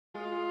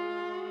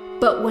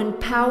But when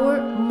power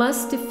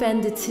must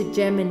defend its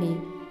hegemony,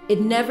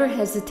 it never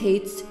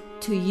hesitates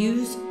to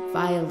use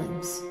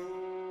violence.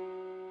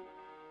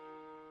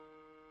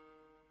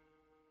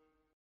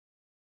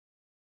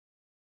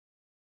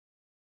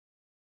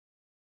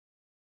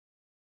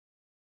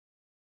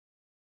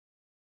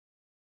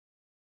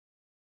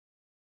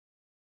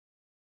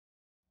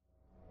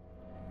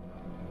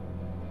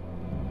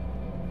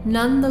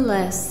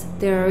 Nonetheless,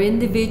 there are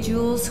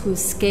individuals who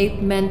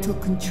escape mental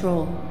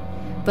control,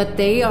 but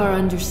they are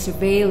under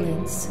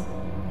surveillance.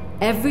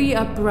 Every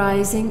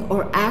uprising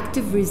or act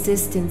of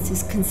resistance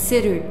is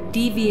considered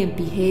deviant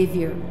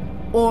behavior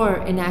or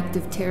an act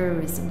of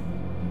terrorism.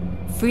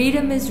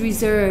 Freedom is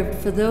reserved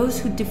for those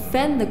who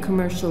defend the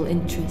commercial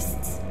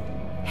interests.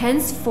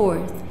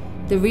 Henceforth,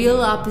 the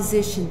real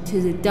opposition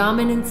to the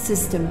dominant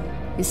system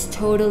is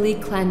totally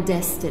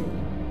clandestine.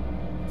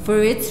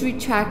 For its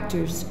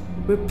retractors,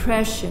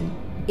 repression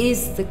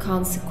is the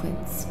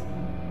consequence.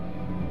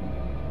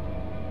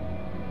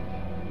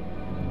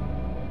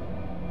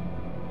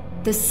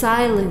 The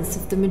silence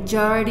of the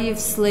majority of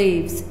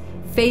slaves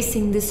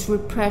facing this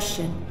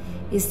repression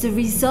is the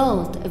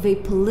result of a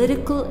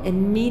political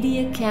and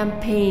media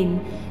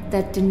campaign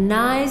that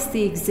denies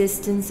the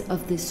existence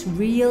of this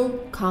real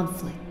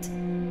conflict.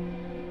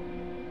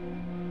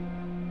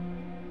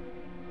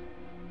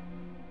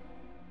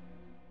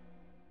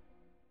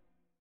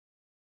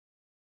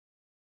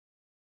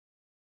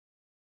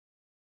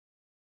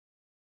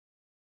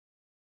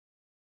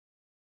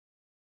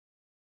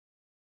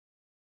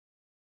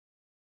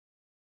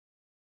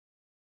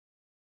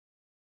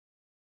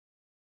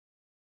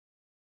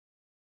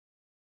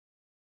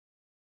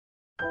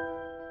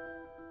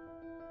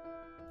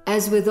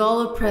 As with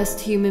all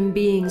oppressed human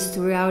beings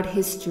throughout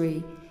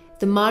history,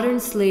 the modern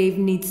slave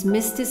needs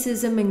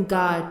mysticism and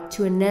God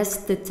to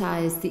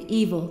anesthetize the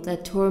evil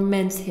that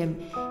torments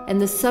him and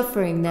the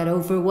suffering that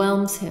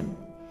overwhelms him.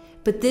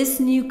 But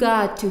this new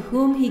God to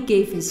whom he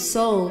gave his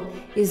soul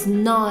is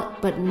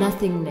naught but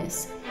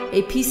nothingness,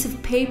 a piece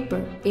of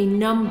paper, a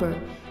number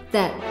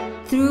that,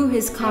 through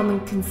his common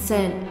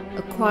consent,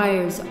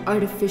 acquires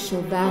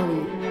artificial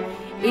value.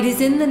 It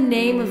is in the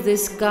name of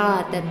this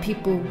God that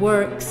people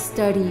work,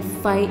 study,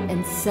 fight,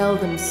 and sell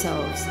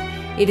themselves.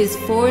 It is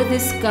for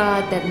this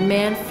God that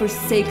man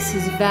forsakes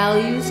his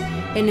values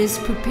and is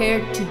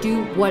prepared to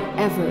do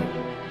whatever.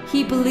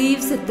 He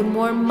believes that the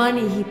more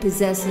money he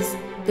possesses,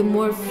 the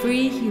more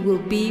free he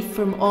will be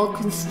from all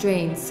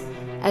constraints,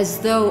 as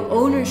though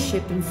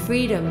ownership and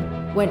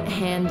freedom went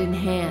hand in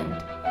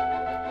hand.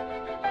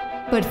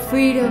 But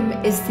freedom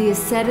is the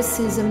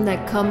asceticism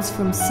that comes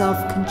from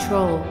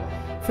self-control,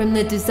 from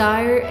the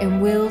desire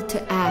and will to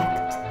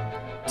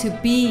act, to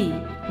be,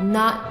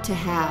 not to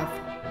have.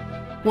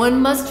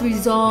 One must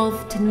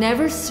resolve to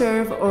never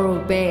serve or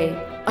obey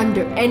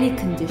under any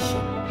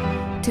condition.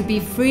 To be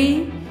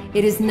free,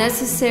 it is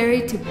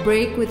necessary to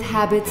break with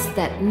habits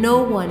that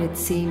no one, it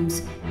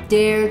seems,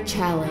 dare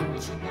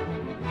challenge.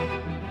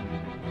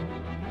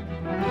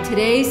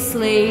 Today's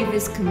slave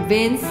is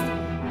convinced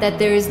that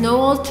there is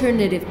no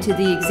alternative to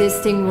the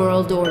existing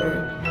world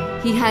order.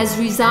 He has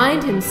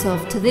resigned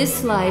himself to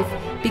this life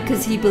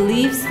because he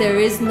believes there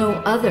is no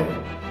other.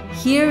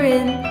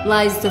 Herein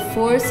lies the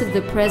force of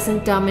the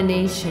present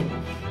domination.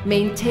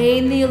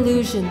 Maintain the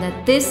illusion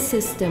that this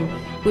system,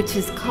 which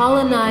has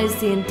colonized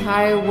the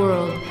entire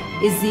world,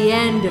 is the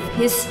end of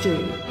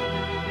history.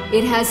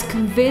 It has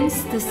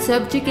convinced the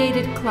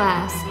subjugated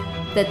class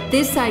that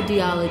this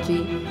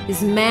ideology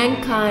is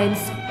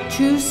mankind's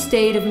true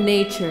state of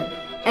nature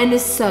and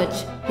as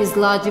such his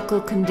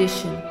logical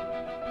condition.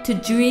 To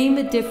dream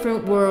a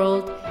different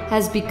world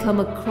has become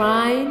a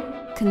crime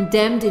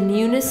condemned in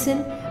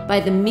unison by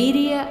the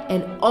media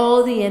and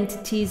all the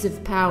entities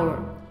of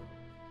power.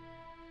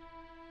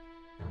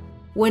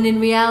 When in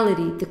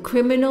reality, the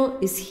criminal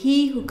is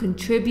he who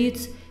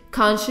contributes,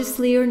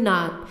 consciously or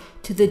not,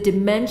 to the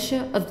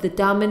dementia of the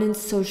dominant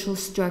social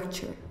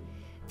structure.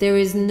 There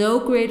is no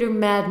greater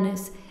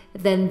madness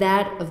than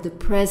that of the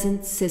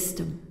present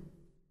system.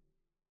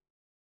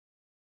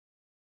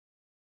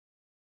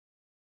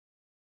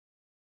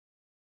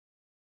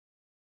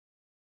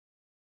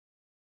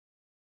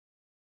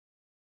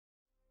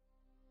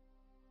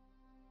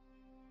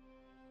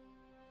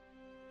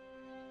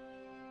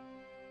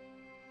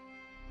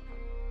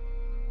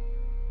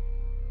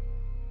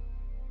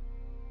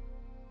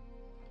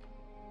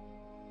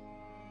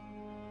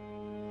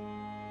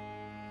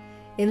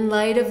 In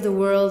light of the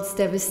world's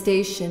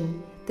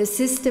devastation, the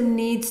system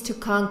needs to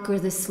conquer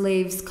the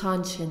slave's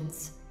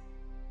conscience.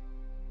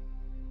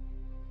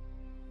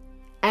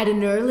 At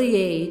an early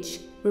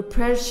age,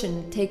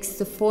 repression takes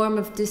the form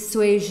of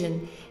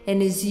dissuasion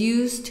and is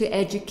used to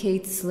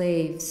educate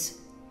slaves.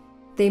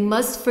 They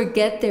must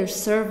forget their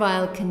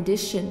servile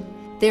condition,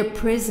 their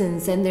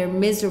prisons, and their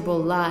miserable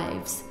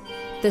lives.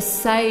 The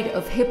sight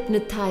of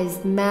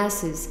hypnotized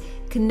masses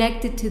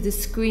connected to the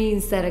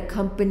screens that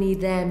accompany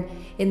them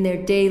in their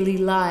daily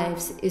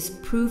lives is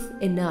proof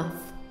enough.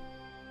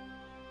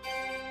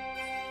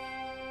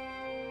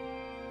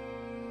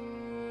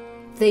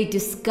 They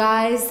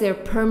disguise their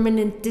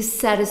permanent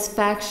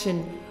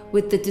dissatisfaction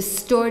with the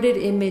distorted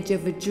image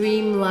of a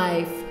dream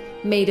life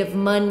made of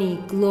money,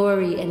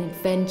 glory, and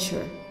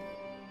adventure.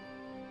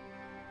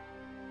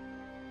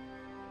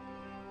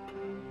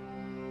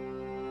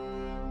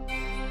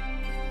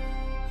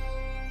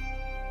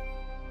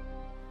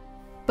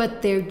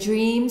 But their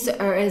dreams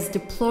are as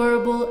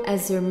deplorable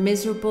as their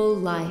miserable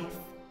life.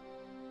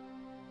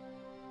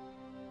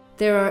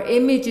 There are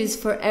images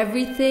for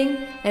everything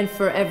and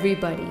for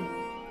everybody.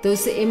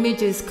 Those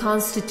images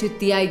constitute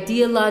the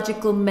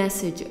ideological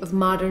message of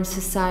modern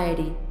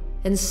society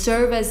and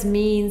serve as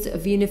means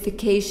of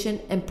unification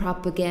and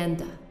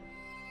propaganda.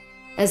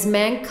 As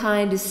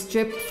mankind is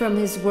stripped from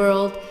his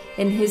world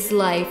and his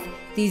life,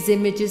 these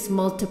images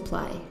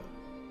multiply.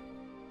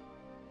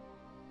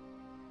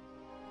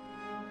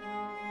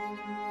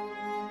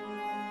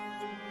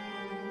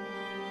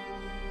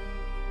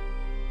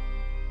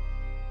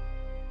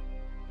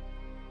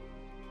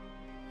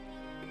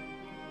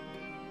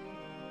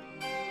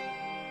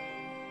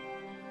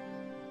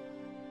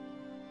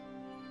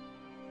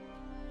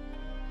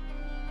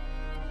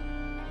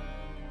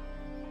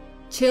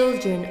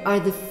 Children are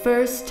the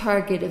first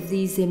target of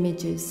these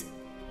images.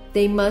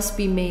 They must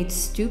be made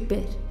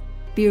stupid,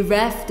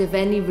 bereft of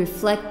any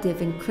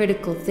reflective and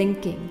critical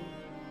thinking.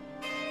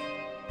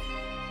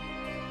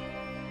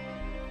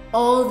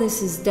 All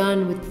this is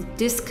done with the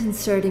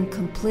disconcerting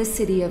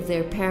complicity of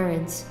their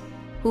parents,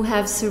 who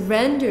have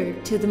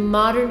surrendered to the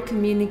modern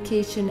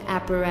communication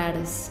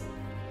apparatus.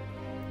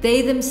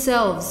 They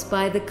themselves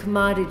buy the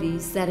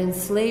commodities that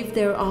enslave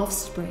their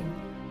offspring.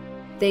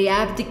 They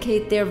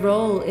abdicate their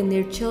role in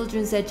their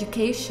children's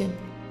education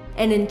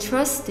and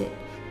entrust it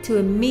to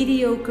a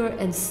mediocre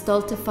and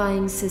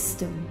stultifying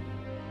system.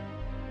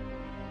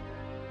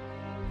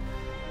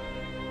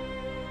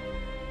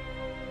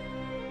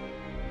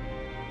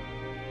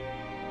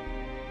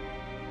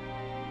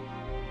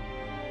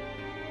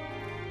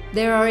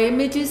 There are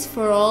images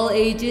for all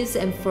ages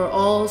and for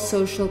all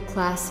social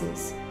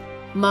classes.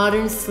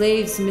 Modern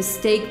slaves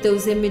mistake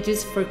those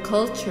images for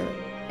culture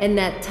and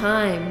at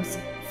times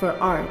for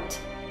art.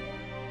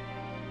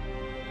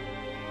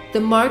 The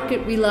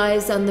market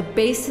relies on the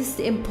basest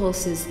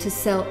impulses to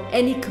sell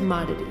any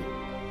commodity.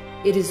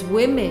 It is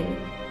women,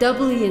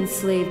 doubly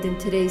enslaved in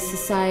today's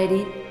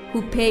society,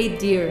 who pay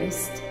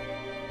dearest.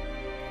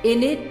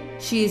 In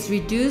it, she is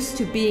reduced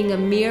to being a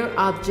mere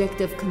object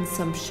of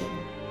consumption.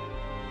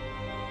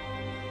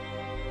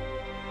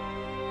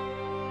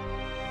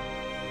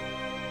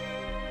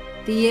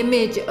 The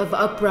image of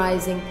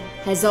uprising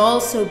has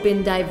also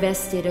been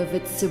divested of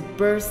its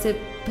subversive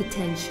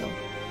potential.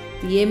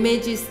 The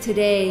image is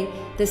today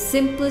the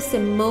simplest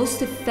and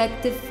most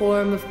effective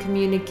form of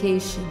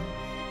communication.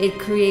 It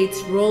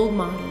creates role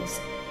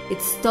models,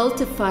 it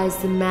stultifies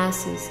the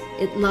masses,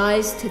 it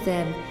lies to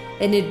them,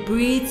 and it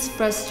breeds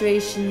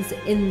frustrations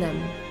in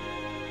them.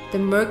 The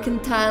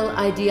mercantile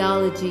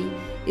ideology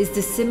is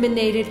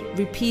disseminated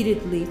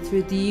repeatedly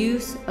through the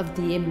use of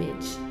the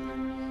image.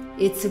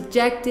 Its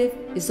objective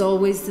is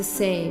always the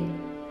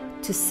same: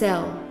 to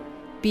sell,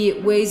 be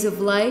it ways of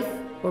life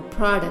or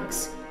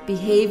products,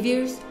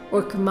 behaviors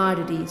or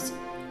commodities.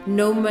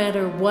 No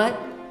matter what,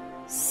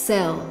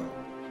 sell.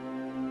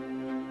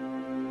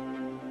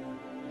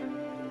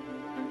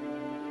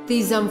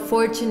 These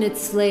unfortunate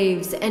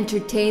slaves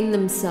entertain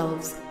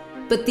themselves,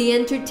 but the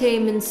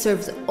entertainment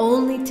serves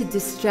only to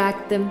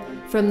distract them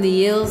from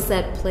the ills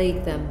that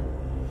plague them.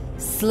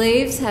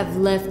 Slaves have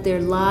left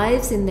their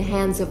lives in the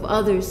hands of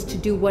others to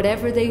do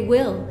whatever they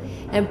will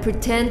and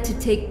pretend to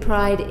take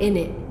pride in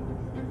it.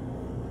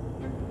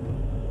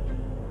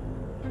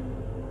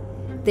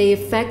 They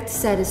affect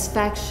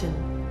satisfaction,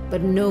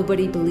 but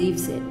nobody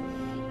believes it.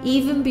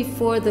 Even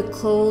before the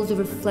cold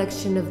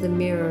reflection of the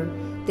mirror,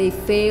 they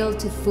fail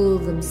to fool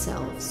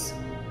themselves.